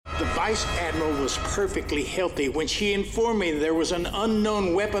Vice Admiral was perfectly healthy when she informed me there was an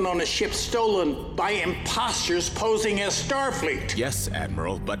unknown weapon on a ship stolen by imposters posing as Starfleet. Yes,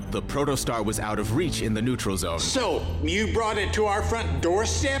 Admiral, but the protostar was out of reach in the neutral zone. So, you brought it to our front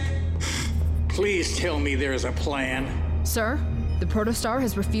doorstep? Please tell me there's a plan. Sir, the protostar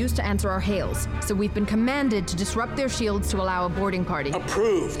has refused to answer our hails, so we've been commanded to disrupt their shields to allow a boarding party.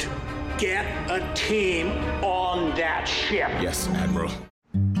 Approved. Get a team on that ship. Yes, Admiral.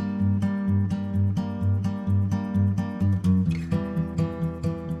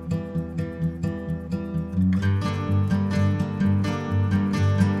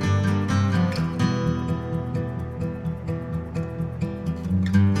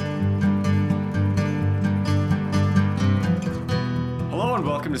 Hello and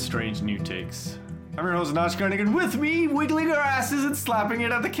welcome to Strange New Takes. I'm your host, Notch Koenig, and with me, wiggling our asses and slapping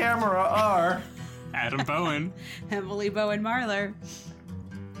it at the camera are... Adam Bowen. Emily Bowen Marler.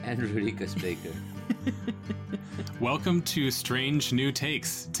 And Rudy Baker. Welcome to Strange New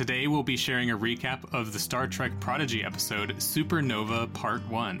Takes. Today we'll be sharing a recap of the Star Trek Prodigy episode, Supernova Part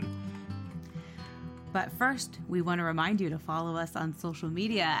 1. But first, we want to remind you to follow us on social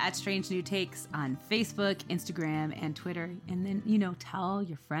media at Strange New Takes on Facebook, Instagram, and Twitter. And then, tell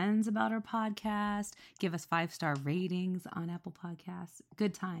your friends about our podcast. Give us 5-star ratings on Apple Podcasts.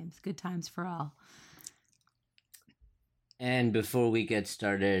 Good times for all. And before we get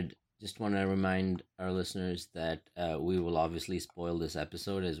started, just want to remind our listeners that we will obviously spoil this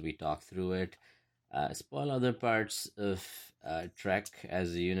episode as we talk through it. Spoil other parts of Trek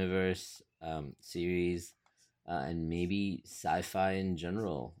as a universe, series, and maybe sci-fi in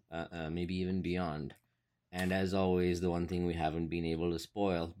general, maybe even beyond. And as always, the one thing we haven't been able to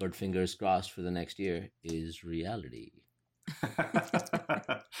spoil, but fingers crossed for the next year, is reality.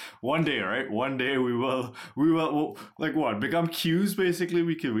 One day, right? One day we will like what? Become Qs basically.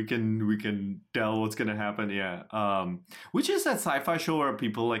 We can tell what's gonna happen. Yeah. Which is that sci-fi show where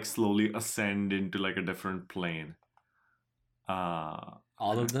people like slowly ascend into like a different plane. All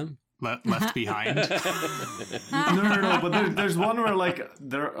of them? Left Behind. No. But there's one where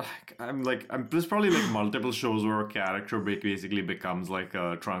there's probably like multiple shows where a character basically becomes like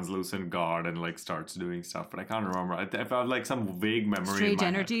a translucent god and like starts doing stuff. But I can't remember. I have like some vague memory. Strange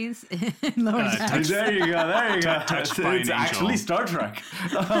Energies. Lower Decks. There you go. Touched by an It's angel. actually Star Trek.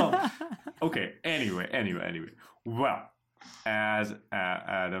 Okay. Anyway. Well, as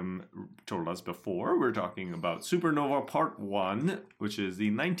Adam told us before, we're talking about Supernova Part 1, which is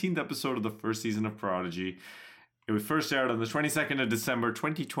the 19th episode of the first season of Prodigy. It was first aired on the 22nd of December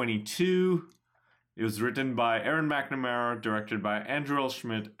 2022. It was written by Aaron McNamara, directed by Andrew L.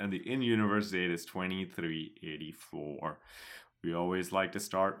 Schmidt, and the in-universe date is 2384. We always like to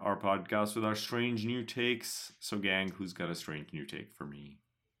start our podcast with our strange new takes. So gang, who's got a strange new take for me?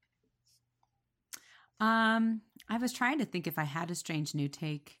 I was trying to think if I had a strange new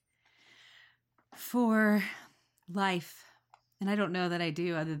take for life. And I don't know that I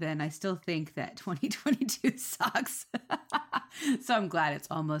do, other than I still think that 2022 sucks. So I'm glad it's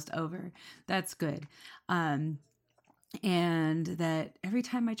almost over. That's good. And that every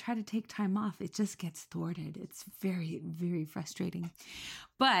time I try to take time off, it just gets thwarted. It's very, very frustrating.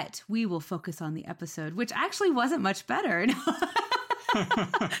 But we will focus on the episode, which actually wasn't much better.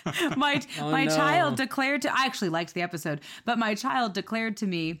 My child declared to, I actually liked the episode, but my child declared to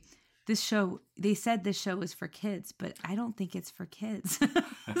me, they said this show is for kids, but I don't think it's for kids.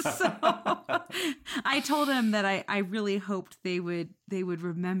 So I told him that I really hoped they would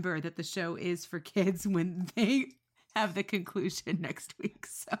remember that the show is for kids when they have the conclusion next week.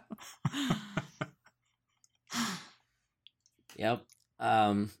 So Yep.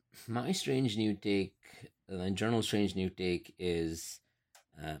 My strange new take, journal strange new take is,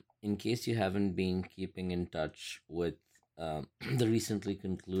 in case you haven't been keeping in touch with the recently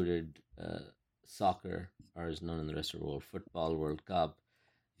concluded soccer, or as known in the rest of the world, Football World Cup.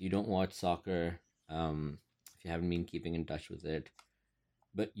 If you don't watch soccer, if you haven't been keeping in touch with it,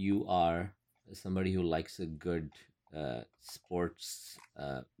 but you are somebody who likes a good sports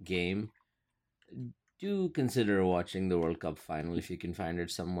game, do consider watching the World Cup final if you can find it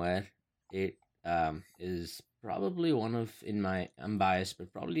somewhere. It is probably I'm biased,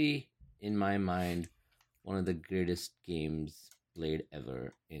 but probably in my mind, one of the greatest games played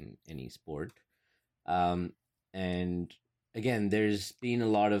ever in any sport. And again, there's been a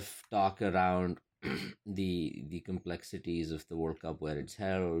lot of talk around the complexities of the World Cup, where it's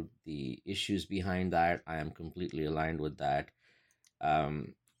held, the issues behind that. I am completely aligned with that.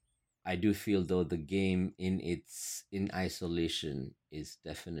 I do feel though the game in isolation is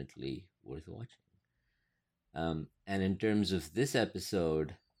definitely worth watching. And in terms of this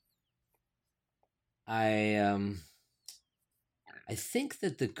episode, I think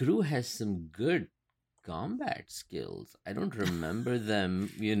that the crew has some good combat skills. I don't remember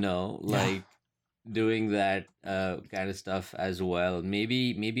them, like doing that kind of stuff as well.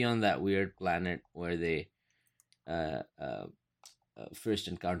 Maybe on that weird planet where they first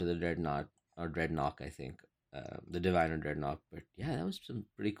encounter the Dreadnought, I think. The Diviner Dreadnought. But yeah, that was some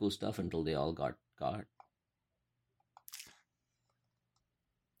pretty cool stuff until they all got caught.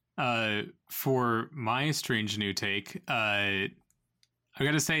 For my strange new take, I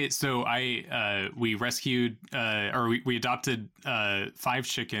gotta say, so we rescued we adopted 5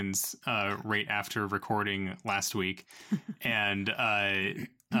 chickens right after recording last week, and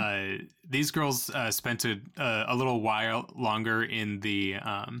these girls spent a little while longer in the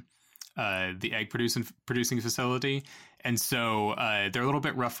egg producing facility, and so they're a little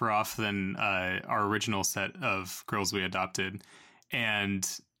bit rougher off than our original set of girls we adopted,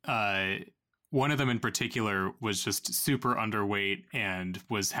 and one of them in particular was just super underweight and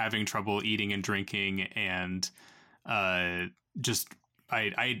was having trouble eating and drinking, and just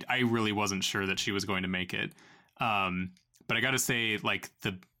I really wasn't sure that she was going to make it. But I got to say, like,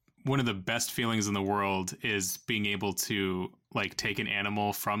 one of the best feelings in the world is being able to like take an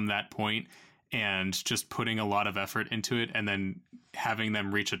animal from that point and just putting a lot of effort into it and then having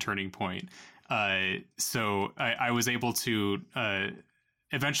them reach a turning point. So I was able to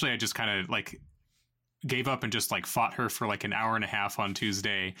eventually I just kind of like gave up and just like fought her for like an hour and a half on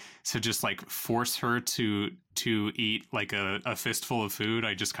Tuesday to just like force her to eat like a fistful of food.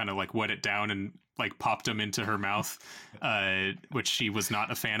 I just kind of like wet it down and like popped them into her mouth, which she was not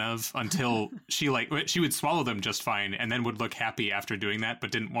a fan of until she would swallow them just fine and then would look happy after doing that,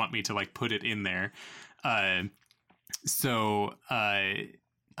 but didn't want me to like put it in there.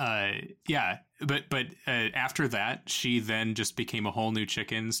 Yeah, but after that, she then just became a whole new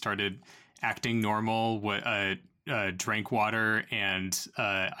chicken, started acting normal, drank water, and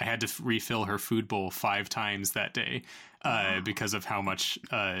I had to refill her food bowl 5 times that day because of how much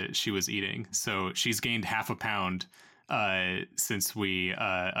she was eating. So she's gained half a pound since we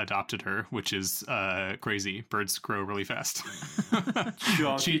adopted her, which is crazy. Birds grow really fast.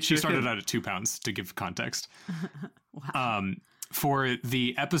 She started out at 2 pounds, to give context. Wow. For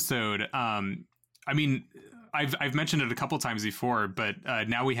the episode, I mean, I've mentioned it a couple times before, but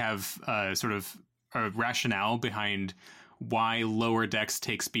now we have sort of a rationale behind why Lower Decks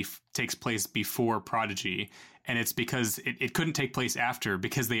takes place before Prodigy, and it's because it couldn't take place after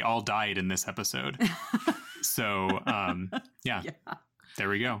because they all died in this episode. So, yeah, there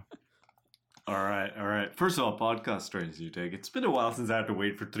we go. All right. First of all, podcast strange you take. It's been a while since I had to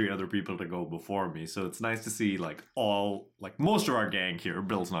wait for 3 other people to go before me, so it's nice to see most of our gang here.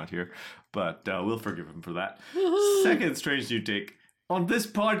 Bill's not here, but we'll forgive him for that. Second strange you take. On this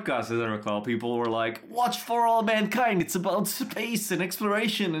podcast, as I recall, people were like, "Watch For All Mankind. It's about space and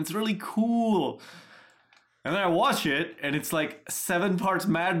exploration. And it's really cool." And then I watch it, and it's like 7 parts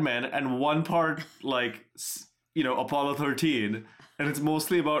Mad Men and 1 part Apollo 13. And it's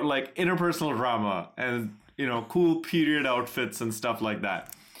mostly about like interpersonal drama and, cool period outfits and stuff like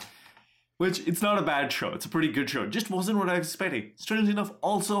that. Which, it's not a bad show. It's a pretty good show. It just wasn't what I was expecting. Strangely enough,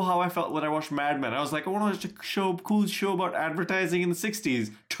 also how I felt when I watched Mad Men. I was like, I want to watch a cool show about advertising in the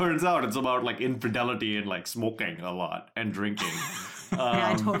 60s. Turns out it's about like infidelity and like smoking a lot and drinking.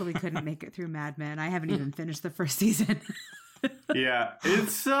 I totally couldn't make it through Mad Men. I haven't even finished the first season. Yeah,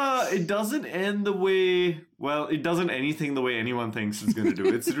 it's it doesn't end the way, it doesn't anything the way anyone thinks it's going to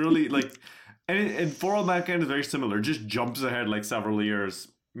do. It's really like, and For All Mankind is very similar. It just jumps ahead like several years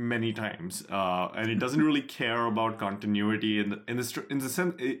many times, and it doesn't really care about continuity in the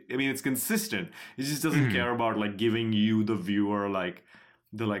sense. I mean, it's consistent. It just doesn't care about like giving you the viewer like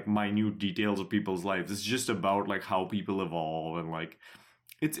the like minute details of people's lives. It's just about like how people evolve and like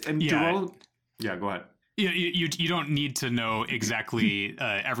it's Go ahead. You don't need to know exactly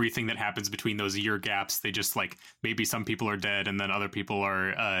everything that happens between those year gaps. They just like maybe some people are dead and then other people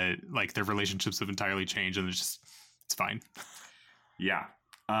are like their relationships have entirely changed and it's fine. Yeah,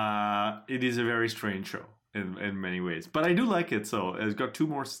 it is a very strange show in many ways, but I do like it. So it's got 2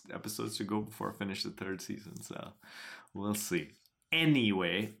 more episodes to go before I finish the 3rd season. So we'll see.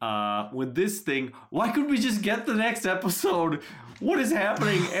 Anyway, with this thing, why couldn't we just get the next episode? What is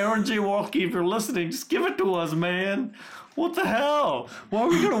happening? Aaron J. Walkie, if you're listening, just give it to us, man. What the hell? Why are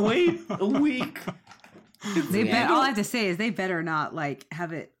we going to wait a week? All I have to say is they better not like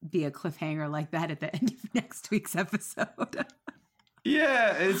have it be a cliffhanger like that at the end of next week's episode.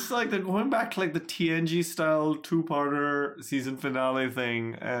 Yeah, it's like they're going back to like the TNG style 2-parter season finale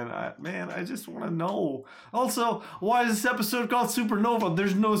thing, and I just want to know. Also, why is this episode called Supernova?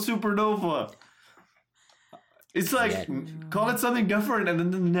 There's no supernova. It's like, Yeah. call it something different, and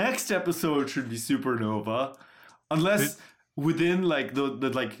then the next episode should be Supernova. Unless within like the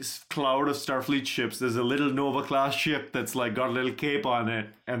cloud of Starfleet ships, there's a little Nova class ship that's like got a little cape on it,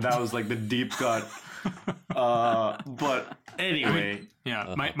 and that was like the deep cut. But anyway.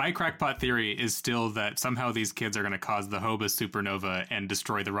 Yeah, my crackpot theory is still that somehow these kids are going to cause the Hobus supernova and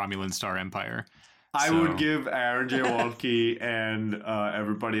destroy the Romulan Star Empire. I would give Aaron J. Waltke and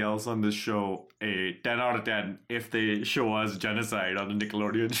everybody else on this show a 10 out of 10 if they show us genocide on the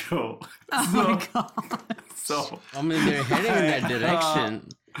Nickelodeon show. My God. So I mean, they're heading in that direction.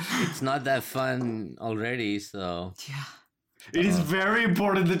 It's not that fun already, so... Yeah. it is very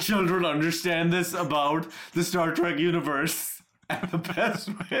important that children understand this about the Star Trek universe. And the best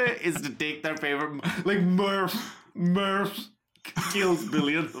way is to take their favorite, like Murph kills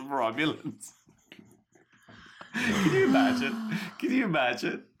billions of Romulans. Can you imagine? Can you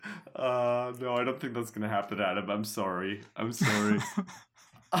imagine? No, I don't think that's gonna happen, Adam. I'm sorry.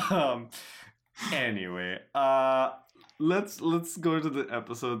 Anyway, let's go to the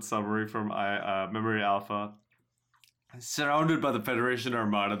episode summary from Memory Alpha. Surrounded by the Federation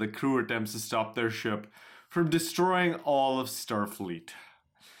Armada, the crew attempts to stop their ship from destroying all of Starfleet.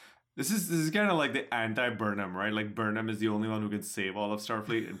 This is kind of like the anti-Burnham, right? Like Burnham is the only one who can save all of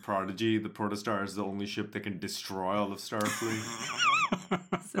Starfleet, and Prodigy, the Protostar, is the only ship that can destroy all of Starfleet.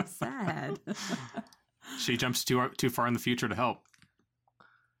 So sad. She jumps too far in the future to help.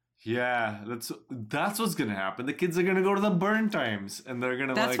 Yeah, that's what's gonna happen. The kids are gonna go to the burn times, and they're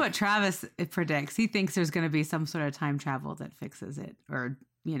gonna. That's what Travis predicts. He thinks there's going to be some sort of time travel that fixes it, or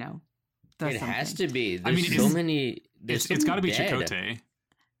does It something. has to be. There's mean, so many... It's got to be Chakotay.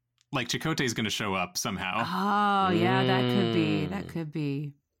 Like Chakotay is going to show up somehow. Oh yeah, that could be. That could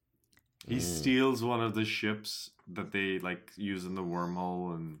be. He steals one of the ships that they like use in the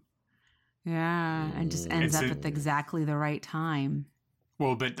wormhole, and Yeah, and just ends up at exactly the right time.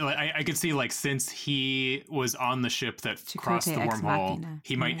 Well, but I could see, like, since he was on the ship that crossed the Ex wormhole, Machina.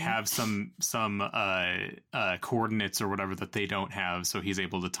 he might have some coordinates or whatever that they don't have, so he's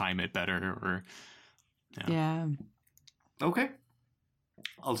able to time it better. Or Yeah. okay.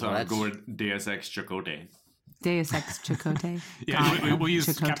 Also, Well, I'll go with Deus Ex Chakotay. Deus Ex Chakotay. Yeah, we'll use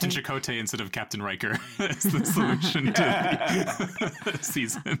Chakotay? Captain Chakotay instead of Captain Riker as the solution to the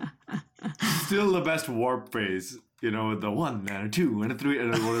season. Still the best warp phase, the 1 and a 2 and a 3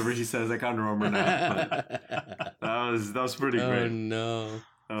 and whatever he says. I can't remember now. But that was pretty great. Oh, no.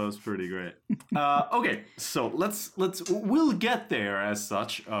 That was pretty great. Okay, so we'll get there as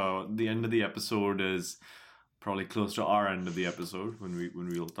such. The end of the episode is probably close to our end of the episode when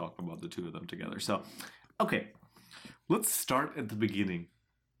we'll talk about the two of them together. So, okay, let's start at the beginning.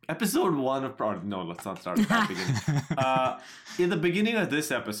 Episode 1 of no, let's not start at the beginning. In the beginning of this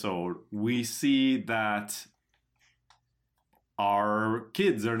episode, we see that our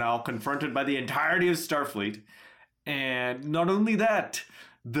kids are now confronted by the entirety of Starfleet, and not only that,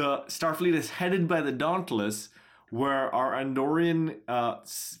 the Starfleet is headed by the Dauntless, where our Andorian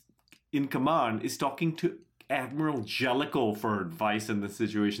in command is talking to Admiral Jellicoe for advice in this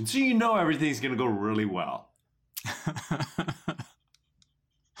situation. So everything's going to go really well.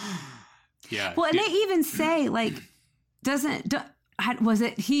 Yeah. Well, and they even say, like,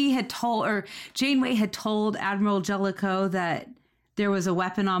 Janeway had told Admiral Jellicoe that there was a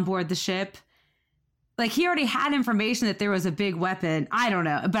weapon on board the ship. Like, he already had information that there was a big weapon. I don't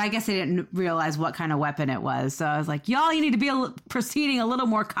know, but I guess they didn't realize what kind of weapon it was. So I was like, y'all, you need to be proceeding a little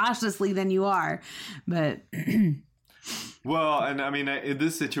more cautiously than you are. But well, and I mean, in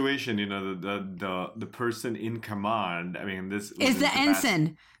this situation, the person in command. I mean, this is the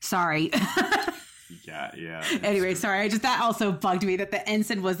ensign. Sorry. Yeah. Anyway, sorry. That also bugged me that the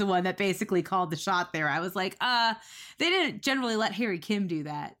ensign was the one that basically called the shot there. I was like, they didn't generally let Harry Kim do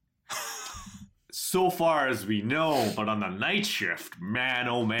that. So far as we know, but on the night shift, man,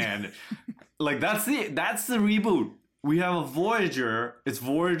 oh man, like that's the reboot. We have a Voyager. It's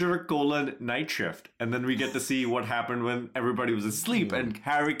Voyager : night shift, and then we get to see what happened when everybody was asleep and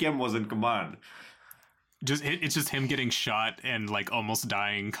Harry Kim was in command. It's just him getting shot and like almost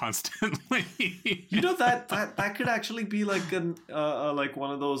dying constantly. that could actually be like like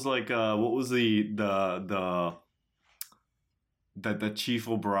one of those like what was the Chief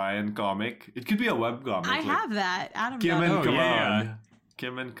O'Brien comic? It could be a web comic. I have that. Adam Kim in got it. command. Yeah.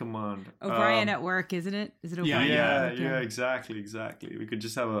 Kim in command. O'Brien at work, isn't it? Is it O'Brien? Yeah, exactly. We could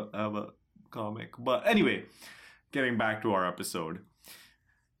just have a comic. But anyway, getting back to our episode.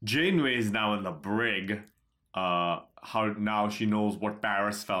 Janeway is now in the brig. How now she knows what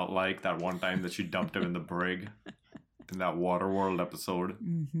Barris felt like that one time that she dumped him in the brig in that Waterworld episode.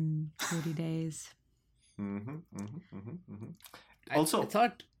 30 days. Also, I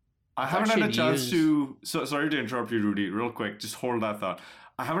thought I haven't had a she'd chance use- to. So sorry to interrupt you, Rudy. Real quick, just hold that thought.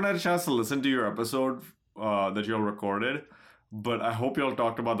 I haven't had a chance to listen to your episode that y'all recorded, but I hope y'all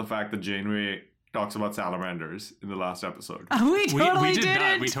talked about the fact that Janeway talks about salamanders in the last episode. We totally we did didn't.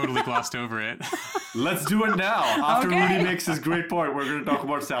 not. We totally glossed over it. Let's do it now. After Okay. Rudy makes his great point, we're going to talk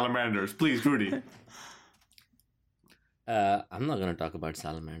about salamanders. Please, Rudy. I'm not gonna talk about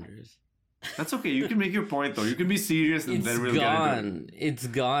salamanders. That's okay. You can make your point though. You can be serious, and It's then we'll get into it. gone. It's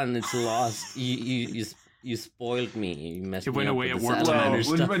gone. It's lost. You spoiled me. You messed It me went up away with at the warp salamander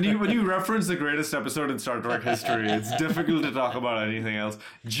time. stuff. when you reference the greatest episode in Star Trek history, it's difficult to talk about anything else.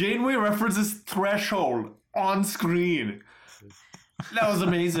 Janeway references Threshold on screen. That was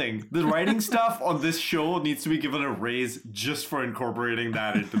amazing. The writing stuff on this show needs to be given a raise just for incorporating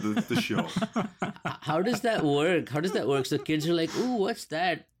that into the show. How does that work? How does that work? So kids are like, "Ooh, what's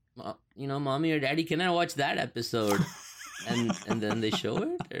that? Mommy or daddy, can I watch that episode?" And then they show it.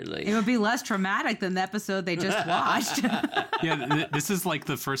 Or like, It would be less traumatic than the episode they just watched. Yeah, this is like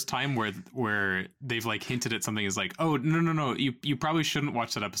the first time where they've like hinted at something is like, oh no, you probably shouldn't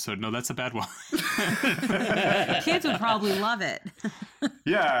watch that episode. No, that's a bad one. Kids would probably love it.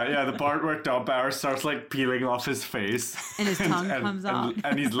 Yeah, the part where Tom Power starts like peeling off his face. And his tongue comes out.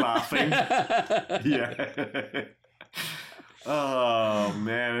 And he's laughing. Yeah. Oh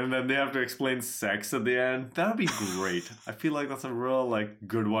man, and then they have to explain sex at the end. That would be great. I feel like that's a real like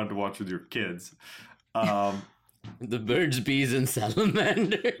good one to watch with your kids. the birds, bees, and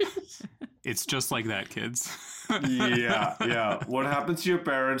salamanders. It's just like that, kids. Yeah. What happens to your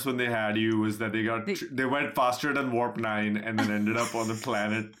parents when they had you was that they went faster than Warp 9 and then ended up on the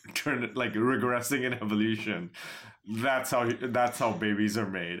planet regressing in evolution. That's how babies are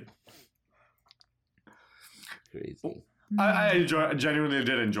made. Crazy. I genuinely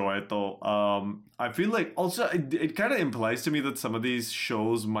did enjoy it though. I feel like also it kind of implies to me that some of these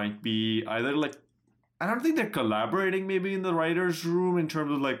shows might be either like, I don't think they're collaborating maybe in the writer's room in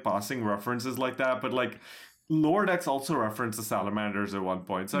terms of like passing references like that, but like Lower Decks also referenced the salamanders at one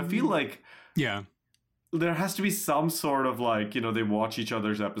point. So I feel like Yeah. there has to be some sort of like, they watch each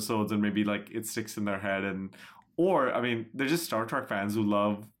other's episodes and maybe like it sticks in their head or, I mean, they're just Star Trek fans who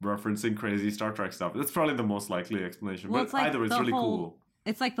love referencing crazy Star Trek stuff. That's probably the most likely explanation. Well, but either way, it's really cool.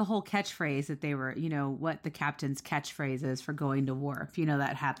 It's like the whole catchphrase that they were, what the captain's catchphrase is for going to warp.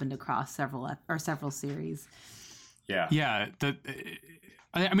 That happened across several series. Yeah. Yeah.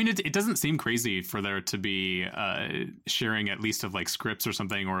 I mean, it doesn't seem crazy for there to be sharing at least of like scripts or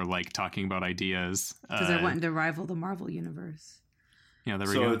something, or like talking about ideas. Because they're wanting to rival the Marvel universe. Yeah, there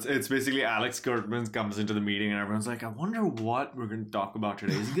we go. So it's basically Alex Kurtzman comes into the meeting and everyone's like, I wonder what we're going to talk about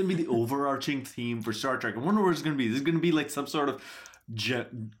today. Is it going to be the overarching theme for Star Trek? I wonder what it's going to be. Is it going to be like some sort of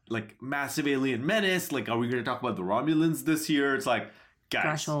massive alien menace? Like, are we going to talk about the Romulans this year? It's like, guys.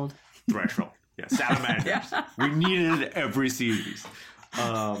 Threshold. Yeah, salamanders. We need it in every series.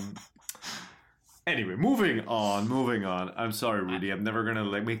 Anyway, moving on. I'm sorry, Rudy. I'm never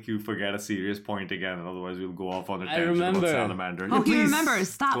gonna make you forget a serious point again, otherwise we'll go off on a tangent about salamander. Oh, he remembers.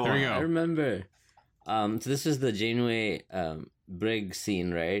 Stop. There we go. I remember. So this is the Janeway Briggs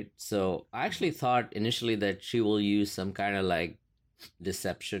scene, right? So I actually thought initially that she will use some kind of like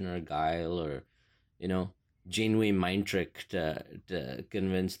deception or guile or, Janeway mind trick to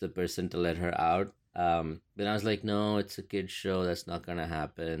convince the person to let her out. But I was like, no, it's a kid's show. That's not going to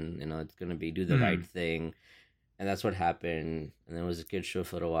happen. It's going to be do the right thing. And that's what happened. And it was a kid's show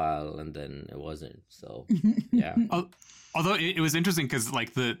for a while and then it wasn't. So, yeah. Although it was interesting because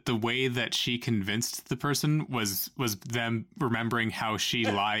like the way that she convinced the person was them remembering how she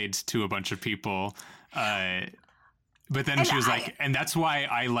lied to a bunch of people. But then she was like, and that's why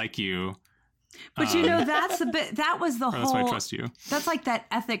I like you. But that was the whole. That's why I trust you. That's like that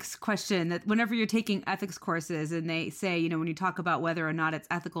ethics question that whenever you're taking ethics courses and they say, when you talk about whether or not it's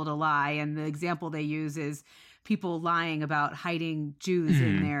ethical to lie, and the example they use is people lying about hiding Jews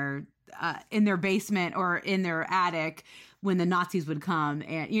in their basement or in their attic when the Nazis would come,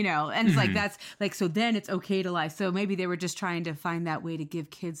 and and it's like that's like so then it's okay to lie. So maybe they were just trying to find that way to give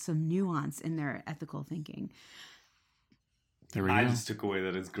kids some nuance in their ethical thinking. I just took away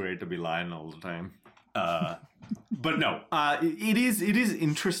that it's great to be lying all the time. But no, it is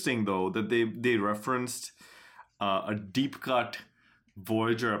interesting though that they referenced a deep cut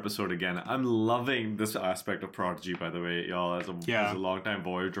Voyager episode again. I'm loving this aspect of Prodigy, by the way, y'all. As a longtime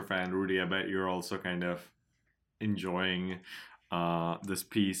Voyager fan, Rudy, I bet you're also kind of enjoying this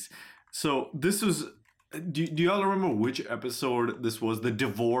piece. So this was. Do y'all remember which episode this was? The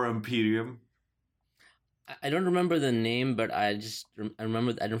Devore Imperium. I don't remember the name, but I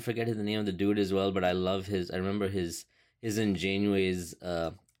remember. I don't forget the name of the dude as well. But I love his. I remember his and Janeway's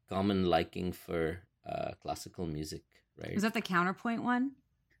common liking for classical music. Right? Was that the Counterpoint one?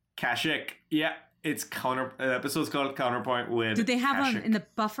 Kashyyyk. Yeah, it's episode's called Counterpoint with. Did they have Kashyyyk. them in the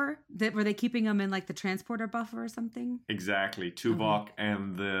buffer? Were they keeping them in like the transporter buffer or something? Exactly. Tuvok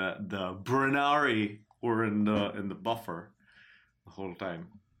and the Brenari were in the buffer the whole time.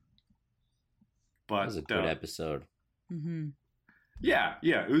 But That was a good episode. Mm-hmm. Yeah.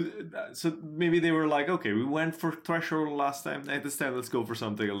 It was, so maybe they were like, okay, we went for Threshold last time. This time, let's go for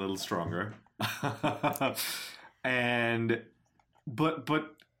something a little stronger. But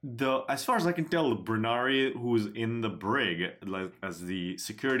as far as I can tell, the Brenari who's in the brig, like as the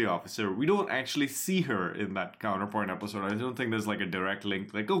security officer, we don't actually see her in that Counterpoint episode. I don't think there's like a direct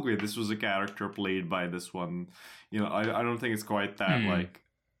link. Like, okay, this was a character played by this one. I don't think it's quite that like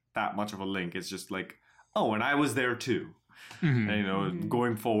that much of a link. It's just like, oh, and I was there too. Mm-hmm. And,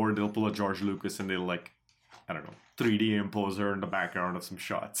 going forward, they'll pull a George Lucas and they'll like, I don't know, 3D impose her in the background of some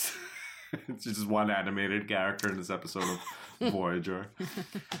shots. It's just one animated character in this episode of Voyager.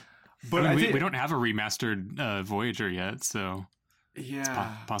 But we don't have a remastered Voyager yet, so yeah, it's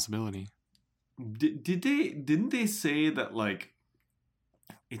a possibility. Didn't they say that like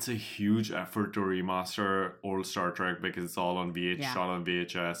it's a huge effort to remaster old Star Trek because it's all on shot on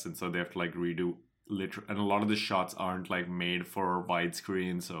VHS, and so they have to like redo and a lot of the shots aren't like made for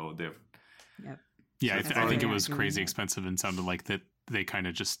widescreen, so they've. Yep. Yeah, I think it was crazy expensive and sounded like that they kind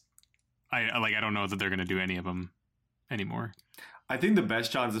of just. I don't know that they're going to do any of them anymore. I think the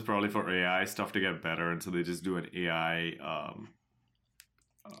best chance is probably for AI stuff to get better, and so they just do an AI.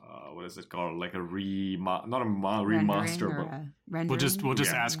 What is it called? Like a remaster, but we'll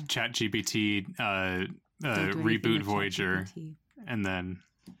just ask ChatGPT reboot Voyager, and then.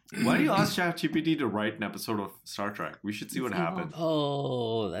 Why do you ask ChatGPT to write an episode of Star Trek? We should see what happens.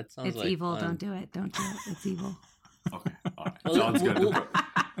 Oh, that sounds like evil. fun. Don't do it. Don't do it. It's evil. Okay, all right. Sounds good.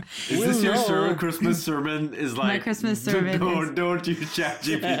 Is this your Christmas sermon? Is like my Christmas sermon? Don't use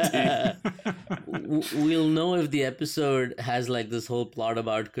ChatGPT. We'll know if the episode has like this whole plot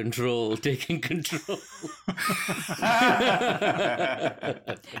about taking control.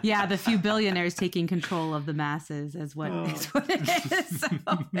 Yeah, the few billionaires taking control of the masses is what it is. So,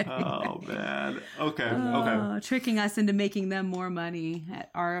 oh man. Okay. Tricking us into making them more money at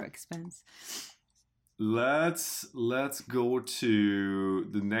our expense. Let's go to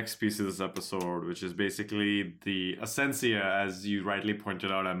the next piece of this episode, which is basically the Essentia, as you rightly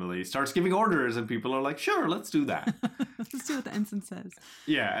pointed out, Emily, starts giving orders, and people are like, "Sure, let's do that." Let's do what the ensign says.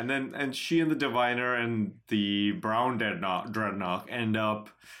 Yeah, and she and the Diviner and the Brown Dreadnought end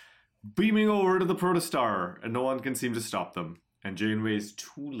up beaming over to the Protostar, and no one can seem to stop them. And Janeway's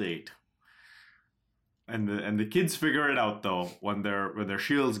too late. And the kids figure it out though when their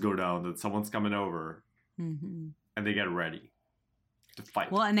shields go down that someone's coming over. Mm-hmm. And they get ready to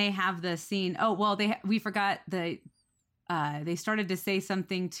fight. Well, and they have the scene. Oh, well, we forgot they started to say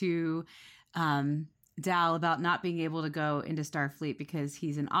something to Dal about not being able to go into Starfleet because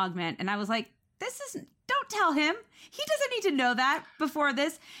he's an augment. And I was like, don't tell him. He doesn't need to know that before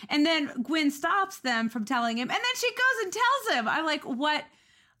this. And then Gwyn stops them from telling him. And then she goes and tells him. I'm like, what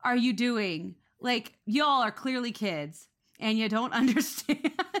are you doing? Like, y'all are clearly kids and you don't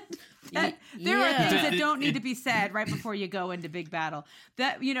understand. There are things that don't need to be said right before you go into big battle.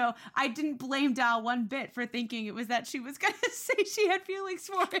 That, I didn't blame Dal one bit for thinking it was that she was going to say she had feelings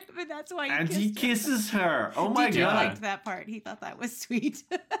for him, and that's why he kisses her. Oh my God. DJ liked that part. He thought that was sweet.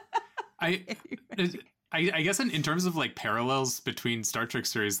 I guess in terms of like parallels between Star Trek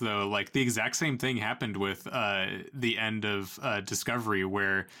series, though, like the exact same thing happened with the end of Discovery,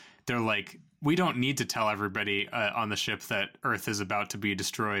 where they're like, we don't need to tell everybody on the ship that Earth is about to be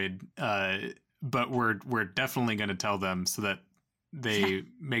destroyed, but we're definitely going to tell them so that they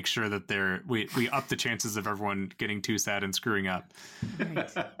make sure that we up the chances of everyone getting too sad and screwing up.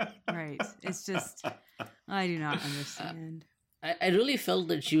 Right. It's just, I do not understand. I really felt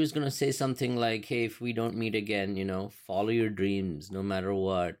that she was going to say something like, hey, if we don't meet again, follow your dreams no matter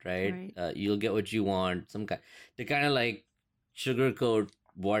what, right? You'll get what you want. To kind of like sugarcoat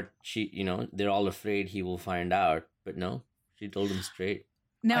what she, they're all afraid he will find out. But no, she told him straight.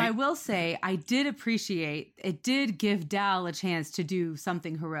 Now, I will say, I did appreciate, it did give Dal a chance to do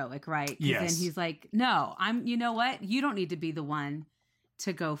something heroic, right? Yes. And he's like, no, you know what? You don't need to be the one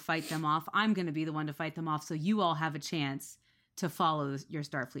to go fight them off. I'm going to be the one to fight them off. So you all have a chance to follow your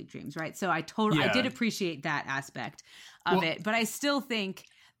Starfleet dreams, right? So I did appreciate that aspect of it. But I still think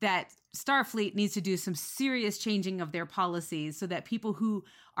that Starfleet needs to do some serious changing of their policies so that people who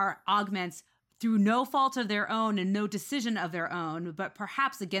are augments through no fault of their own and no decision of their own, but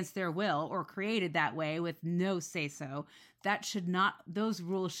perhaps against their will or created that way with no say so, those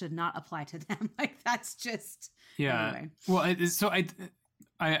rules should not apply to them. Like, that's just, anyway. Well,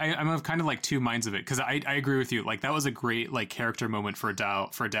 I'm of kind of like two minds of it, because I agree with you. Like, that was a great like character moment for Dal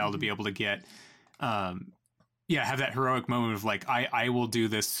to be able to get, have that heroic moment of like, I will do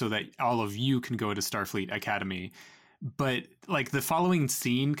this so that all of you can go to Starfleet Academy. But like the following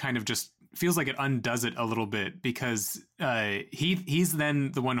scene kind of just feels like it undoes it a little bit, because he's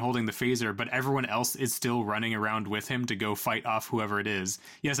then the one holding the phaser, but everyone else is still running around with him to go fight off whoever it is.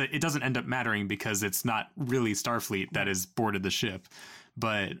 Yes, it doesn't end up mattering because it's not really Starfleet that has boarded the ship.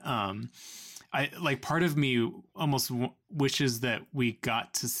 But I like, part of me almost wishes that we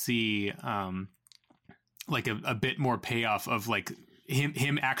got to see like a bit more payoff of like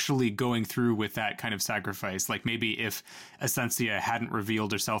him actually going through with that kind of sacrifice. Like, maybe if Essentia hadn't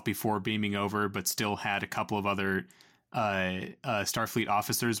revealed herself before beaming over, but still had a couple of other Starfleet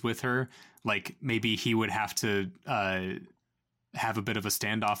officers with her, like maybe he would have to have a bit of a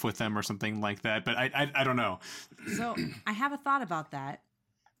standoff with them or something like that. But I don't know. So I have a thought about that.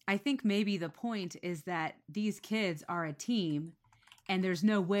 I think maybe the point is that these kids are a team, and there's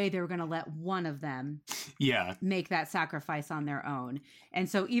no way they were going to let one of them make that sacrifice on their own. And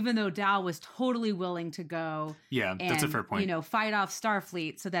so even though Dal was totally willing to go that's a fair point. Fight off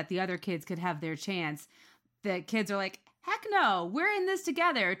Starfleet so that the other kids could have their chance, the kids are like, heck no, we're in this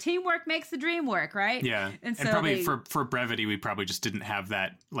together. Teamwork makes the dream work, right? Yeah. And so probably for brevity, we probably just didn't have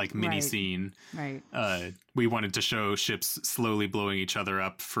that like mini scene. Right. We wanted to show ships slowly blowing each other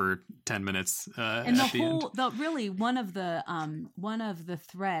up for 10 minutes. And really one of the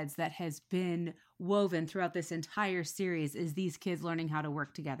threads that has been woven throughout this entire series is these kids learning how to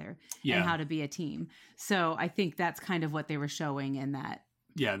work together and how to be a team. So I think that's kind of what they were showing in that.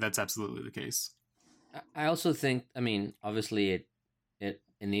 Yeah, that's absolutely the case. I also think, I mean, obviously it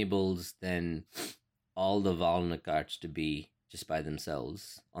enables then all the Valnakats to be just by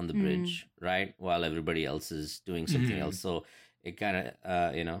themselves on the bridge, right? While everybody else is doing something else. So it kind of,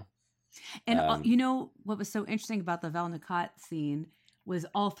 And what was so interesting about the Valnakat scene was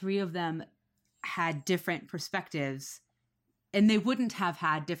all three of them had different perspectives, and they wouldn't have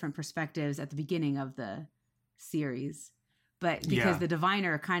had different perspectives at the beginning of the series. But because the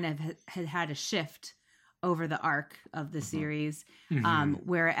Diviner kind of had a shift over the arc of the series, whatever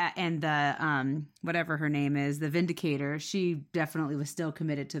her name is, the Vindicator, she definitely was still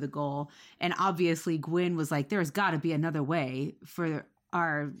committed to the goal. And obviously Gwyn was like, there's got to be another way for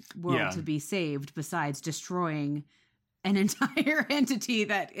our world to be saved besides destroying an entire entity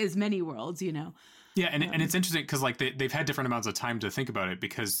that is many worlds, Yeah, and it's interesting because like they've had different amounts of time to think about it,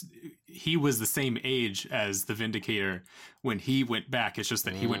 because he was the same age as the Vindicator when he went back. It's just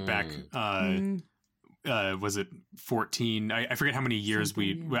that he went back, was it 14? I forget how many years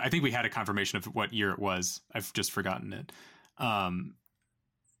I think we had a confirmation of what year it was. I've just forgotten it.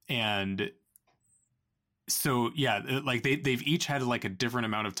 And so, like they've each had like a different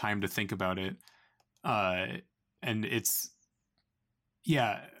amount of time to think about it. And it's,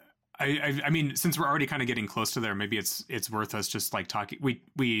 I mean, since we're already kind of getting close to there, maybe it's worth us just like talking.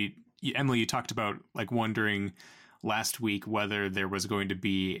 Emily, you talked about like wondering last week whether there was going to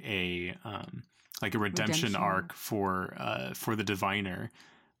be a redemption arc for the Diviner.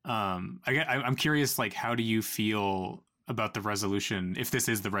 I'm curious, like, how do you feel about the resolution, if this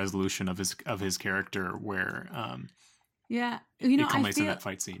is the resolution of his character, where it culminates in that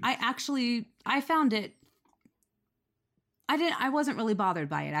fight scene? I found it. I wasn't really bothered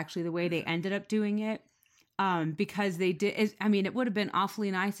by it, actually, the way they ended up doing it, because they did. I mean, it would have been awfully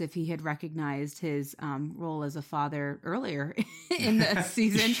nice if he had recognized his role as a father earlier in the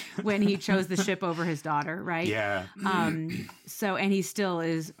season when he chose the ship over his daughter, right? Yeah. So, and he still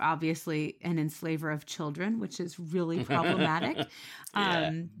is obviously an enslaver of children, which is really problematic.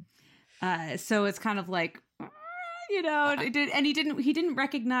 So it's kind of like, he didn't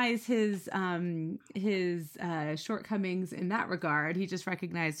recognize his shortcomings in that regard. He just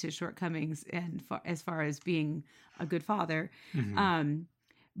recognized his shortcomings as far as being a good father.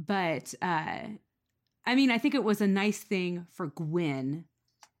 But I mean, I think it was a nice thing for Gwyn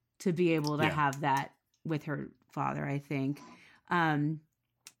to be able to have that with her father, I think.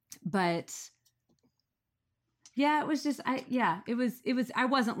 But yeah, it was just, I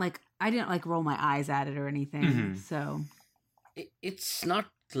wasn't like, I didn't like roll my eyes at it or anything. So it's not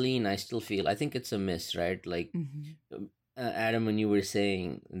clean. I still feel, I think it's a miss, right? Like Adam, when you were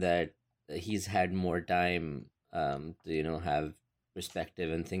saying that he's had more time, to, have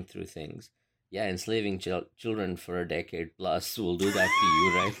perspective and think through things. yeah, enslaving children for a decade plus will do that to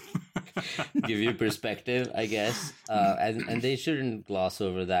you, right? Give you perspective, I guess. And they shouldn't gloss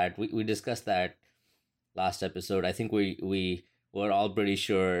over that. We discussed that last episode. I think we were all pretty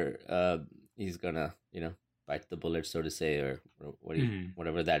sure he's gonna, bite the bullet, so to say, or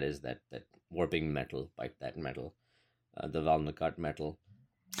whatever that is, that warping metal, bite that metal, the Valnacut metal.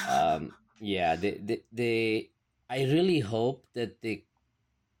 Yeah, they I really hope that they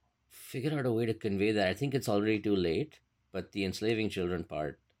figure out a way to convey that. I think it's already too late, but the enslaving children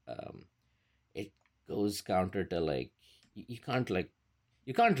part, it goes counter to, like, you can't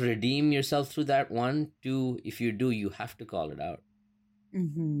redeem yourself through that. 1, 2, if you do, you have to call it out.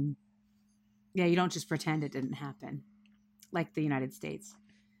 Mm-hmm. Yeah, you don't just pretend it didn't happen, like the United States.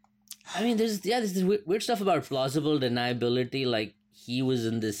 I mean, there's this weird stuff about plausible deniability. Like, he was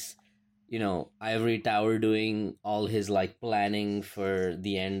in this, ivory tower doing all his, like, planning for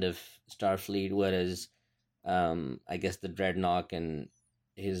the end of Starfleet, whereas I guess the Dreadnought and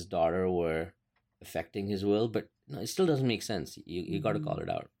his daughter were affecting his will. But no, it still doesn't make sense. You got to call it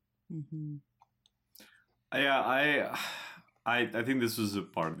out. Mm-hmm. Yeah, I think this was a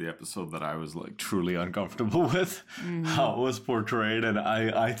part of the episode that I was, like, truly uncomfortable with how it was portrayed, and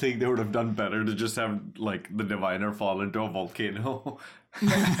I think they would have done better to just have, like, the diviner fall into a volcano.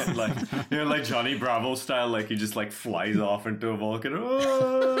 And, like Johnny Bravo style, like he just, like, flies off into a volcano.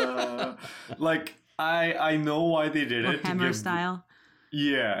 Ah! Like, I know why they did it. Hammer style.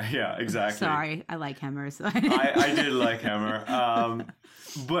 Yeah, exactly. Sorry, I like Hammer. So I did like Hammer.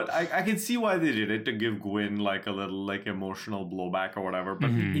 But I can see why they did it, to give Gwyn, like, a little, like, emotional blowback or whatever.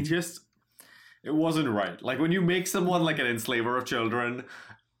 But it wasn't right. Like, when you make someone, like, an enslaver of children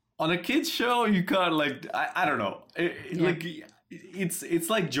on a kids show, you can't, like, I don't know. Like, it's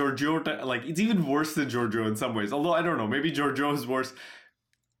like Giorgio. Like, it's even worse than Giorgio in some ways. Although I don't know, maybe Giorgio is worse.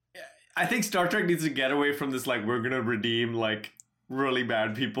 I think Star Trek needs to get away from this, like, we're gonna redeem, like, really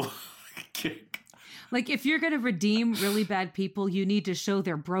bad people. Like, if you're going to redeem really bad people, you need to show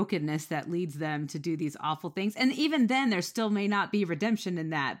their brokenness that leads them to do these awful things. And even then, there still may not be redemption in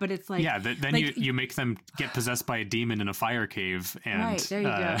that. But it's like... Yeah, then like, you make them get possessed by a demon in a fire cave. And, right, there you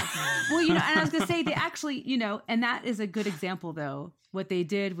go. Well, and I was going to say, they actually, and that is a good example, though. What they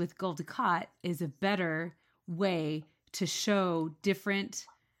did with Gul Dukat is a better way to show different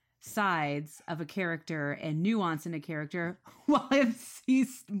sides of a character and nuance in a character while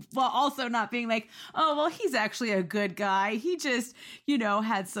also not being like, oh, well, he's actually a good guy, he just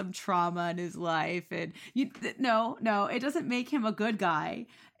had some trauma in his life, and no, it doesn't make him a good guy.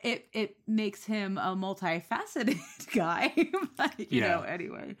 It makes him a multifaceted guy. But,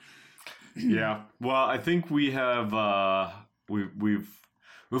 anyway. Yeah, well, I think we have we've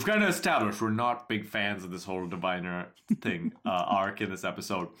kind of established we're not big fans of this whole diviner thing arc in this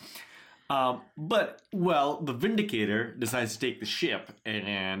episode. But, well, the Vindicator decides to take the ship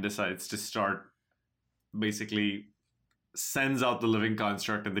and decides to start, basically sends out the living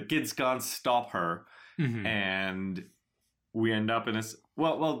construct, and the kids can't stop her. Mm-hmm. And we end up in a...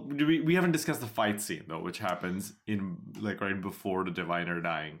 Well, we haven't discussed the fight scene, though, which happens in, like, right before the diviner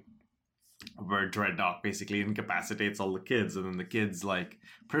dying, where Dreadnought basically incapacitates all the kids, and then the kids, like,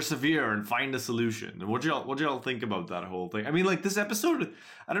 persevere and find a solution. And what y'all think about that whole thing? I mean, like, this episode,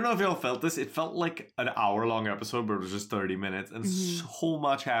 I don't know if y'all felt this, it felt like an hour-long episode, but it was just 30 minutes, and so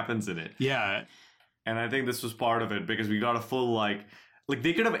much happens in it. Yeah. And I think this was part of it, because we got a full, like,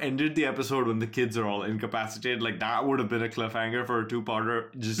 they could have ended the episode when the kids are all incapacitated. Like, that would have been a cliffhanger for a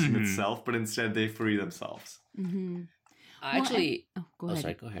two-parter just in itself, but instead they free themselves. Mm-hmm. Actually, go ahead.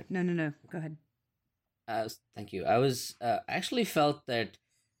 Sorry, go ahead. No, go ahead. Thank you. I was actually felt that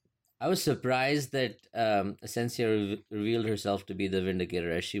I was surprised that Essentia revealed herself to be the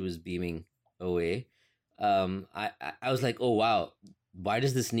Vindicator as she was beaming away. I was like, oh wow, why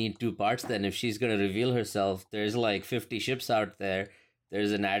does this need 2 parts then? If she's gonna reveal herself, there's like 50 ships out there.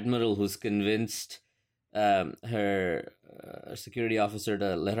 There's an admiral who's convinced her security officer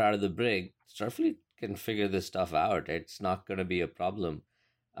to let her out of the brig. Starfleet can figure this stuff out. It's not going to be a problem.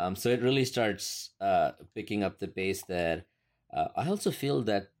 So it really starts picking up the pace there. I also feel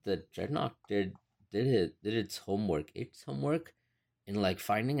that the Dreadnought did its homework. Its homework in, like,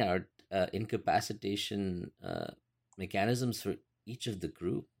 finding out incapacitation mechanisms for each of the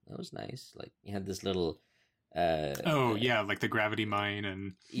group. That was nice. Like, you had this little... like the gravity mine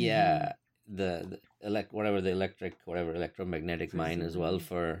and... Yeah, the electromagnetic mine as well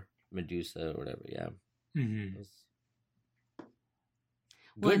for Medusa or whatever. Yeah. Mm-hmm.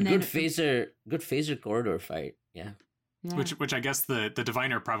 Good phaser corridor fight. Yeah. Which I guess the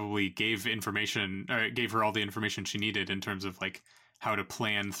diviner probably gave her all the information she needed in terms of, like, how to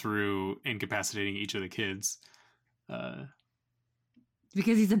plan through incapacitating each of the kids.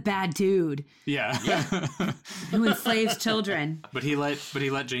 Because he's a bad dude Yeah. who enslaves children. But he let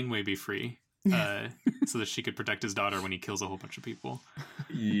Janeway be free, so that she could protect his daughter when he kills a whole bunch of people.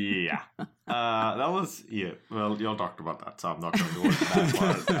 Yeah. That was, yeah. Well, y'all talked about that, so I'm not going to go into that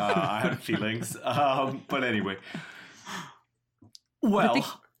part. I had feelings. But anyway.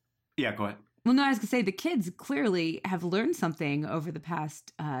 Well, yeah, go ahead. Well, no, I was going to say the kids clearly have learned something over the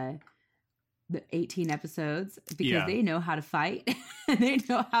past the 18 episodes because they know how to fight. They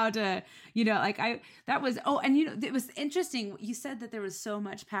know how to, it was interesting. You said that there was so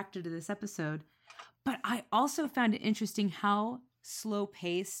much packed into this episode, but I also found it interesting how slow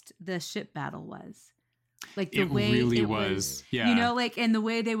paced the ship battle was. Like the way really it was. Yeah. And the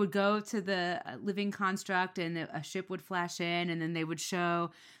way they would go to the living construct and a ship would flash in and then they would show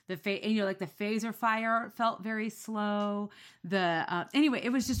the the phaser fire felt very slow. Anyway,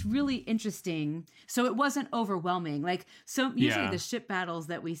 it was just really interesting. So it wasn't overwhelming. Usually the ship battles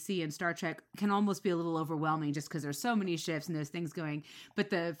that we see in Star Trek can almost be a little overwhelming just because there's so many ships and there's things going. But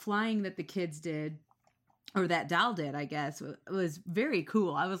the flying that the kids did, or that Dal did, I guess, was very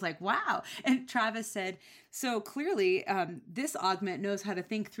cool. I was like, wow. And Travis said, so clearly this augment knows how to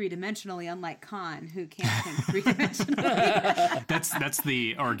think three-dimensionally, unlike Khan, who can't think three-dimensionally. That's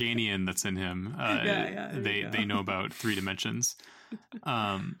the Organian that's in him. They know about 3 dimensions.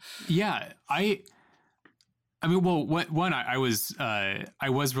 I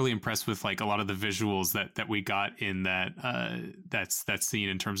was really impressed with like a lot of the visuals that we got in that scene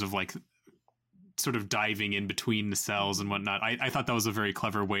in terms of like sort of diving in between the cells and whatnot. I thought that was a very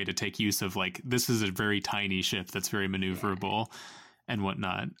clever way to take use of like, this is a very tiny ship that's very maneuverable and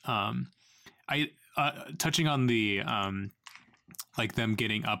whatnot. Touching on the like them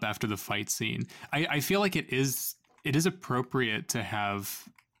getting up after the fight scene, I feel like it is appropriate to have,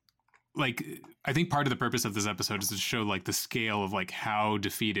 like, I think part of the purpose of this episode is to show like the scale of like how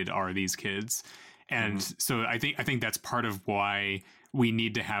defeated are these kids. And so I think that's part of why we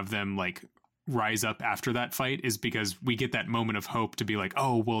need to have them like rise up after that fight, is because we get that moment of hope to be like,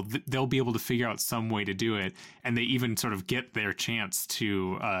 oh, well, they'll be able to figure out some way to do it. And they even sort of get their chance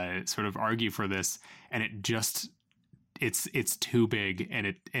to sort of argue for this. And it just, it's too big and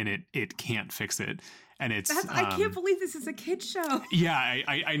it can't fix it. And I can't believe this is a kid's show. Yeah,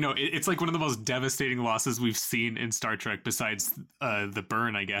 I know. It's like one of the most devastating losses we've seen in Star Trek besides the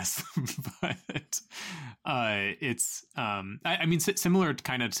burn, I guess. But it's, I mean, similar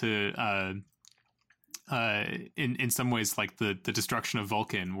kind of to, in some ways, like the destruction of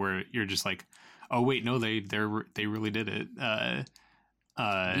Vulcan, where you're just like, oh, wait, no, they really did it.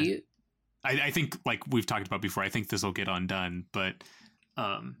 I think, like we've talked about before, I think this will get undone. But,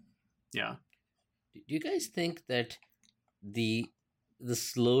 yeah. Do you guys think that the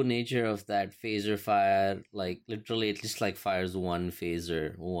slow nature of that phaser fire, like literally it just like fires one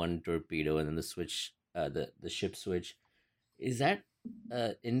phaser, one torpedo, and then the switch, the ship switch, is that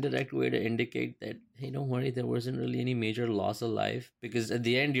an indirect way to indicate that, hey, don't worry, there wasn't really any major loss of life? Because at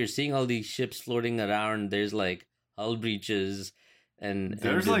the end you're seeing all these ships floating around, there's like hull breaches and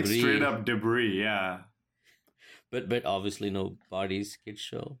there's like straight up debris, yeah. But obviously no bodies. Kids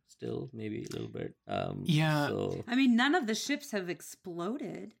show still, maybe a little bit. Yeah. So. I mean, none of the ships have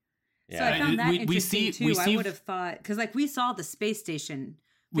exploded. Yeah. So I found that We interesting see- too. I would have thought, because like we saw the space station.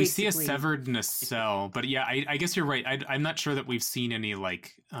 We see a basically. severed nacelle, but yeah, I guess you're right. I'm not sure that we've seen any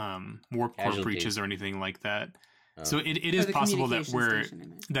like warp core Casualties. breaches or anything like that. Oh. So it Or is the possible that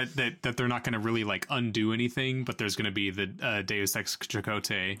communication station, that they're not going to really like undo anything, but there's going to be the Deus Ex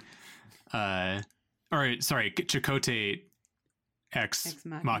Chakotay, Chakotay Ex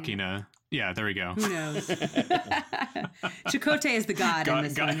Machina. Yeah, there we go. Who knows? Chakotay is the god in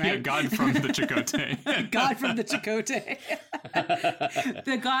this one, right? Yeah, God from the Chakotay. God from the Chakotay.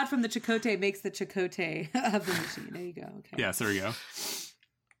 The god from the Chakotay makes the Chakotay of the machine. There you go. Okay. Yes, there we go.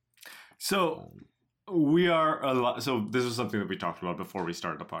 So we are so this is something that we talked about before we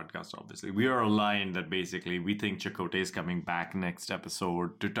started the podcast. Obviously, we are aligned that basically we think Chakotay is coming back next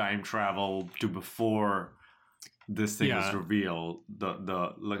episode to time travel to before this thing was revealed.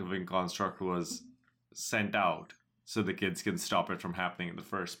 The living construct was sent out so the kids can stop it from happening in the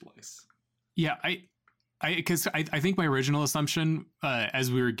first place. Yeah, because I think my original assumption,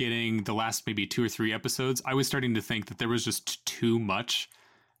 as we were getting the last maybe 2 or 3 episodes, I was starting to think that there was just too much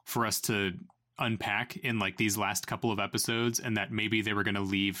for us to unpack in like these last couple of episodes, and that maybe they were going to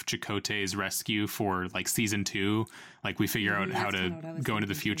leave Chakotay's rescue for like season 2, like we figure out how to go into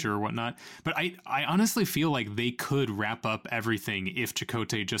the future or whatnot. But I honestly feel like they could wrap up everything if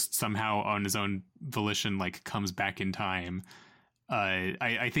Chakotay just somehow on his own volition like comes back in time.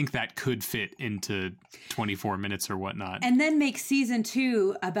 I think that could fit into 24 minutes or whatnot. And then make season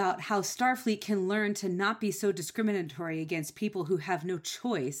 2 about how Starfleet can learn to not be so discriminatory against people who have no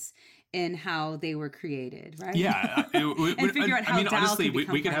choice in how they were created, right? Yeah. And figure out how Dal honestly, could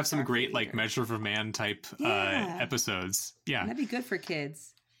become we could part have of some great Starfleet like Measure of a Man type Yeah. episodes. Yeah. That'd be good for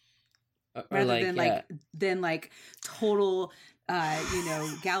kids. Or Rather than total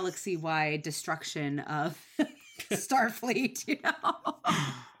galaxy wide destruction of Starfleet,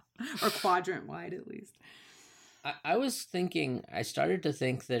 or quadrant wide at least. I was thinking, I started to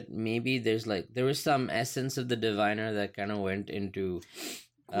think that maybe there was some essence of the diviner that kind of went into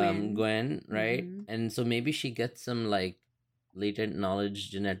Gwen, right? Mhm. And so maybe she gets some like latent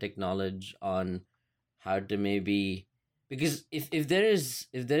knowledge, genetic knowledge on how to maybe, because if there is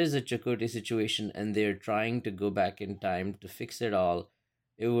a Chakotay situation and they're trying to go back in time to fix it all,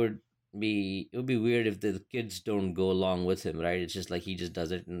 it would be weird if the kids don't go along with him, right? It's just like he just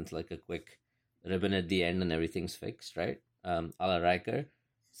does it and it's like a quick ribbon at the end and everything's fixed, right? A la Riker.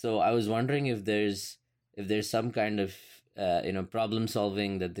 So I was wondering if there's some kind of problem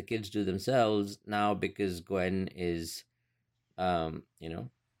solving that the kids do themselves now because Gwen is Gained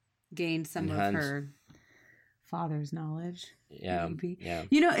some Enhanced. of her father's knowledge. Yeah. Maybe. Yeah.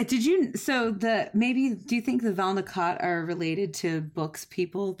 Do you think the Valnakat are related to books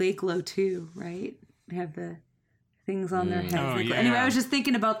people? They glow too, right? They have the things on their heads. Oh, that glow. yeah. Anyway, I was just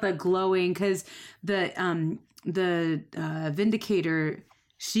thinking about the glowing because the Vindicator,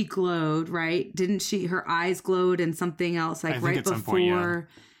 she glowed, right? Didn't she? Her eyes glowed and something else I think right at before. some point,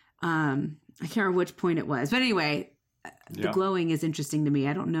 yeah. I can't remember which point it was, but anyway. The Yeah. glowing is interesting to me.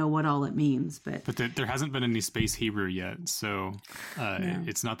 I don't know what all it means, but There hasn't been any space Hebrew yet, so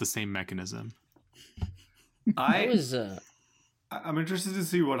it's not the same mechanism. I'm interested to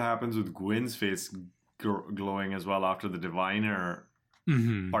see what happens with Gwen's face glowing as well after the diviner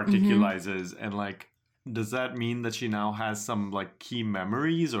Mm-hmm. particularizes, and like, does that mean that she now has some like key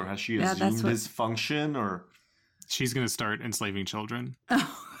memories, or has she Yeah, that's assumed what- his function, or She's going to start enslaving children.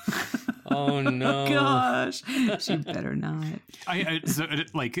 Oh no. gosh, she better not.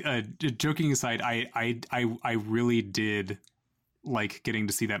 Joking aside, I really did like getting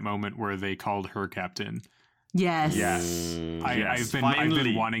to see that moment where they called her captain. Yes. yes, I've been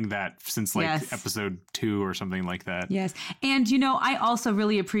finally. wanting that since like Yes. episode 2 or something like that. Yes. And, I also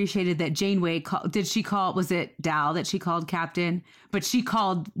really appreciated that Janeway was it Dal that she called captain? But she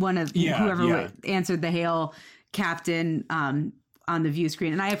called one of whoever answered the hail captain on the view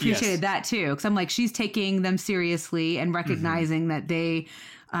screen. And I appreciated that too. Because I'm like, she's taking them seriously and recognizing that they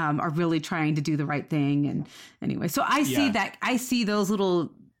are really trying to do the right thing. And anyway, so I see those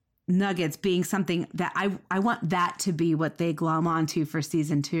little nuggets being something that I want that to be what they glom onto for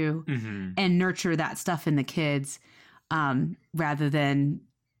season 2 and nurture that stuff in the kids rather than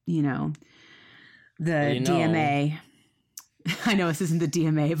the DMA. I know this isn't the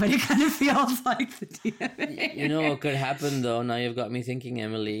DMA, but it kind of feels like the DMA. You know what could happen though? Now you've got me thinking,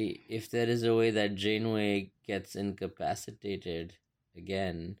 Emily, if there is a way that Janeway gets incapacitated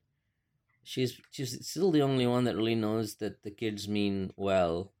again, she's still the only one that really knows that the kids mean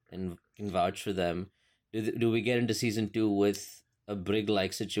well and can vouch for them. Do we get into season 2 with a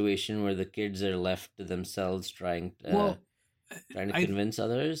Brig-like situation where the kids are left to themselves trying to convince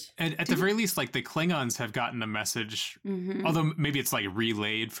others? And at the very least, like the Klingons have gotten a message, although maybe it's like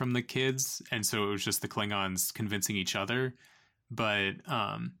relayed from the kids, and so it was just the Klingons convincing each other. But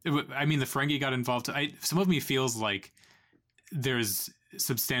the Ferengi got involved. Some of me feels like there's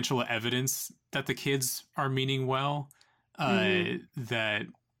substantial evidence that the kids are meaning well. That,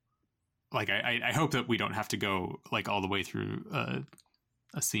 like, I hope that we don't have to go like all the way through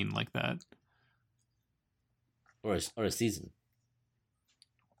a scene like that, or a season.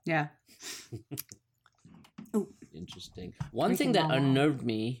 Yeah. Interesting. One thing that unnerved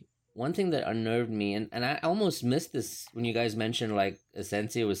me, and I almost missed this when you guys mentioned like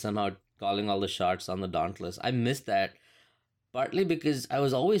Essentia was somehow calling all the shots on the Dauntless. I missed that partly because I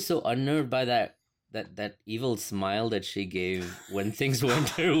was always so unnerved by that evil smile that she gave when things went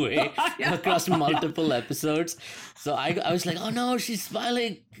her way across multiple episodes. So I was like, oh no, she's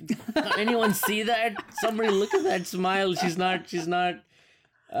smiling. Can anyone see that? Somebody look at that smile. She's not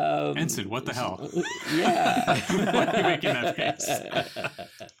Ensign, what the hell? Yeah. Why are you making that face?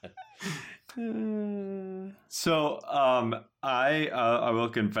 So I will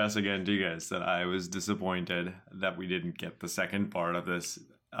confess again to you guys that I was disappointed that we didn't get the second part of this.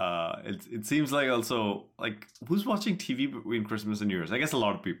 It seems like also like who's watching TV between Christmas and New Year's? I guess a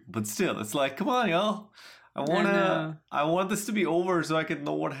lot of people, but still, it's like, come on, y'all. I want this to be over so I can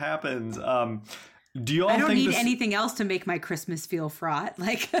know what happens. Do you all I don't think need this... anything else to make my Christmas feel fraught.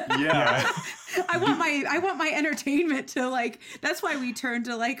 Like, Yeah. I want my entertainment to like. That's why we turn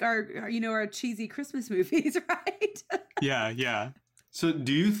to like our cheesy Christmas movies, right? Yeah. So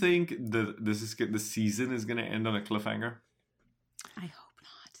do you think that the season is going to end on a cliffhanger? I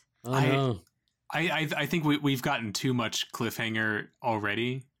hope not. Oh no. I think we've gotten too much cliffhanger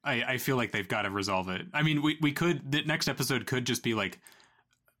already. I feel like they've got to resolve it. I mean, we could, the next episode could just be like,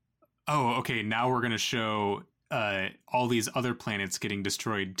 oh, okay, now we're going to show all these other planets getting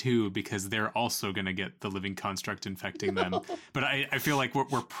destroyed too, because they're also going to get the living construct infecting them. But I feel like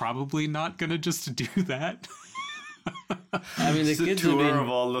we're probably not going to just do that. I mean, the It's a kids have tour been... of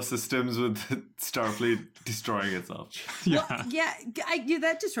all the systems with Starfleet destroying itself. Yeah. Well, yeah,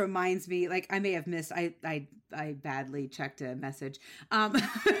 that just reminds me. Like, I may have missed. I badly checked a message, so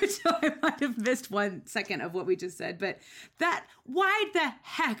I might have missed 1 second of what we just said. But why the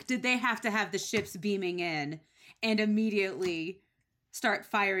heck did they have to have the ships beaming in and immediately start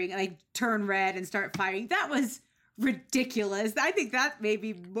firing, like turn red and start firing? That was ridiculous. I think that made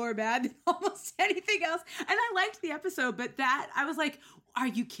me more mad than almost anything else. And I liked the episode, but I was like, are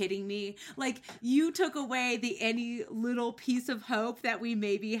you kidding me? Like, you took away any little piece of hope that we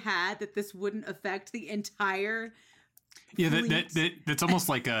maybe had that this wouldn't affect the entire fleet. That's almost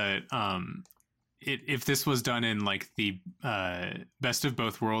like a if this was done in like the best of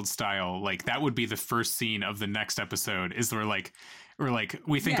both worlds style, like that would be the first scene of the next episode. Is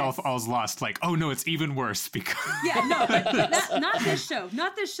we think Yes. all's lost. Like, oh no, it's even worse because but not this show.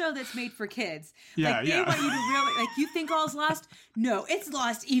 Not this show that's made for kids. Yeah, like, they yeah. want you to really, like, you think all's lost? No, it's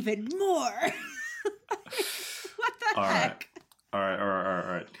lost even more. What the All heck? right.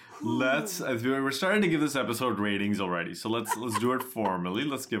 All right. We're starting to give this episode ratings already, so let's do it formally.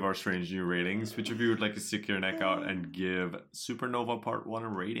 Let's give our strange new ratings. Which of you would like to stick your neck out and give Supernova Part 1 a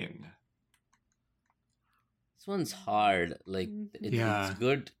rating? This one's hard. Like, it's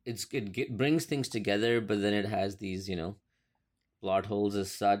good. It brings things together, but then it has these, plot holes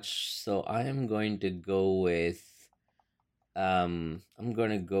as such. So I am going to go with, 8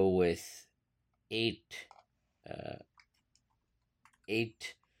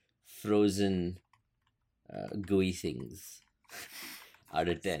 frozen gooey things out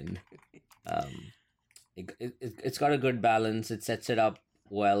of 10. It's got a good balance. It sets it up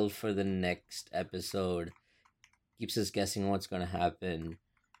well for the next episode. Keeps us guessing what's going to happen.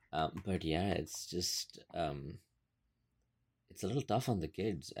 But yeah, it's just it's a little tough on the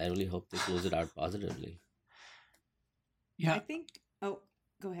kids. I really hope they close it out positively. yeah. I think. Oh,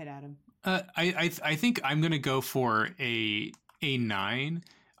 go ahead, Adam. I think I'm gonna go for a 9.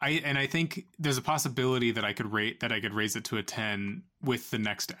 I think there's a possibility that I could raise it to a 10 with the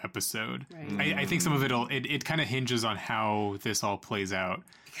next episode. Right. I think some of it kind of hinges on how this all plays out.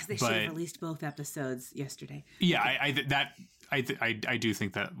 Because they should have released both episodes yesterday. Yeah, I do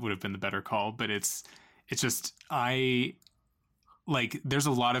think that would have been the better call, but it's just there's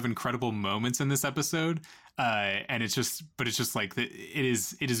a lot of incredible moments in this episode, and it's just like it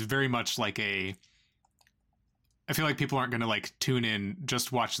is very much like I feel like people aren't going to like tune in,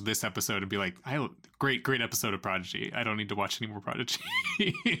 just watch this episode and be like, great episode of Prodigy. I don't need to watch any more Prodigy.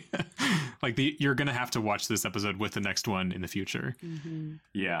 Like you're going to have to watch this episode with the next one in the future. Mm-hmm.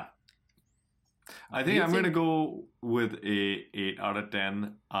 Yeah. I think I'm going to go with a 8 out of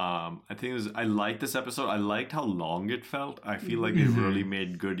 10. I liked this episode. I liked how long it felt. I feel like they really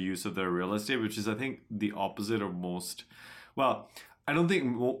made good use of their real estate, which is, I think, the opposite of most. Well, I don't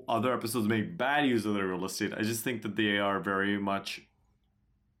think other episodes make bad use of their real estate. I just think that they are very much...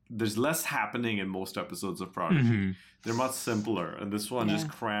 There's less happening in most episodes of Prodigy. Mm-hmm. They're much simpler. And this one just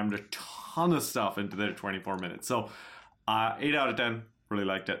crammed a ton of stuff into their 24 minutes. So 8 out of 10. Really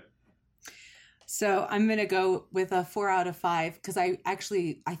liked it. So I'm going to go with a 4 out of 5 because I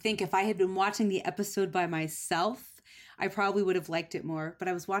think if I had been watching the episode by myself, I probably would have liked it more. But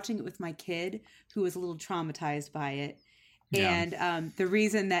I was watching it with my kid who was a little traumatized by it. Yeah. And the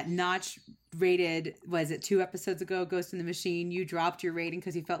reason that Notch rated, was it 2 episodes ago, Ghost in the Machine, you dropped your rating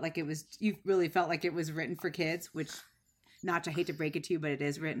because you really felt like it was written for kids, which... Notch, I hate to break it to you, but it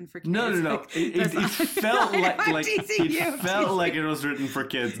is written for kids. No. It felt like it was written for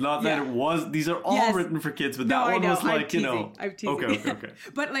kids. Not that it was. These are all written for kids, but that one was like, I'm teasing. Okay.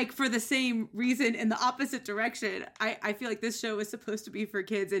 But like for the same reason, in the opposite direction, I feel like this show was supposed to be for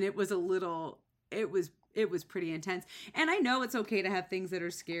kids, and it was pretty intense. And I know it's okay to have things that are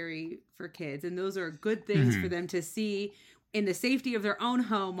scary for kids, and those are good things for them to see in the safety of their own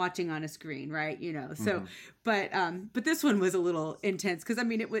home watching on a screen, right? So, but this one was a little intense because, I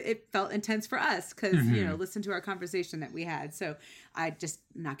mean, it felt intense for us because, listen to our conversation that we had. So I just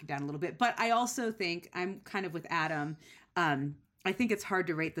knock it down a little bit. But I also think I'm kind of with Adam. I think it's hard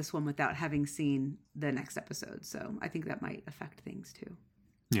to rate this one without having seen the next episode. So I think that might affect things too.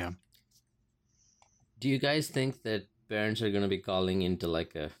 Yeah. Do you guys think that parents are going to be calling into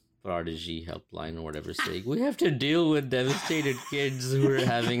like a Prodigy helpline or whatever, saying we have to deal with devastated kids who are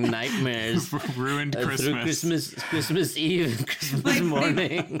having nightmares ruined Christmas through Christmas Eve and Christmas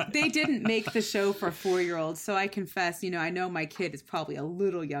morning? They didn't make the show for 4-year-olds, so I confess, I know my kid is probably a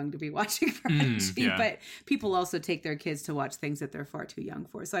little young to be watching Prodigy, but people also take their kids to watch things that they're far too young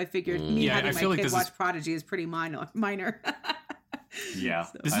for. So I figured having my kid watch Prodigy is pretty minor. Yeah,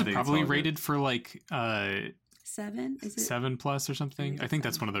 this is probably rated for like 7, is it? 7+ or something. I think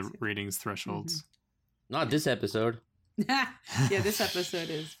that's one of the ratings thresholds. Not this episode. Yeah, this episode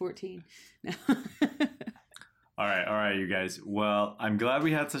is 14. No. All right, you guys. Well, I'm glad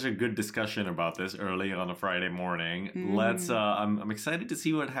we had such a good discussion about this early on a Friday morning. Let's. I'm excited to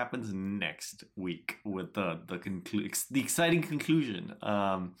see what happens next week with the exciting conclusion.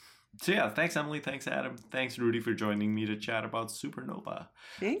 So yeah, thanks Emily, thanks Adam, thanks Rudy for joining me to chat about Supernova.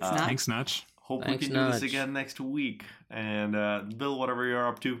 Thanks Notch. Hope we can do this again next week. And Bill, whatever you're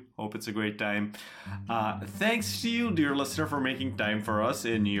up to, hope it's a great time. Thanks to you, dear listener, for making time for us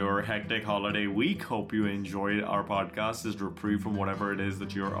in your hectic holiday week. Hope you enjoyed our podcast as reprieve from whatever it is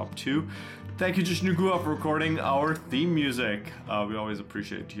that you're up to. Thank you, Jishnuku, for recording our theme music. We always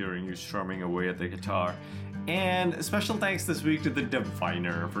appreciate hearing you strumming away at the guitar. And special thanks this week to the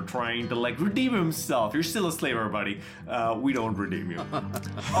Diviner for trying to redeem himself. You're still a slave, everybody. We don't redeem you.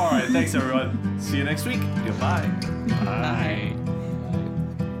 All right, thanks everyone. See you next week. Goodbye. Bye.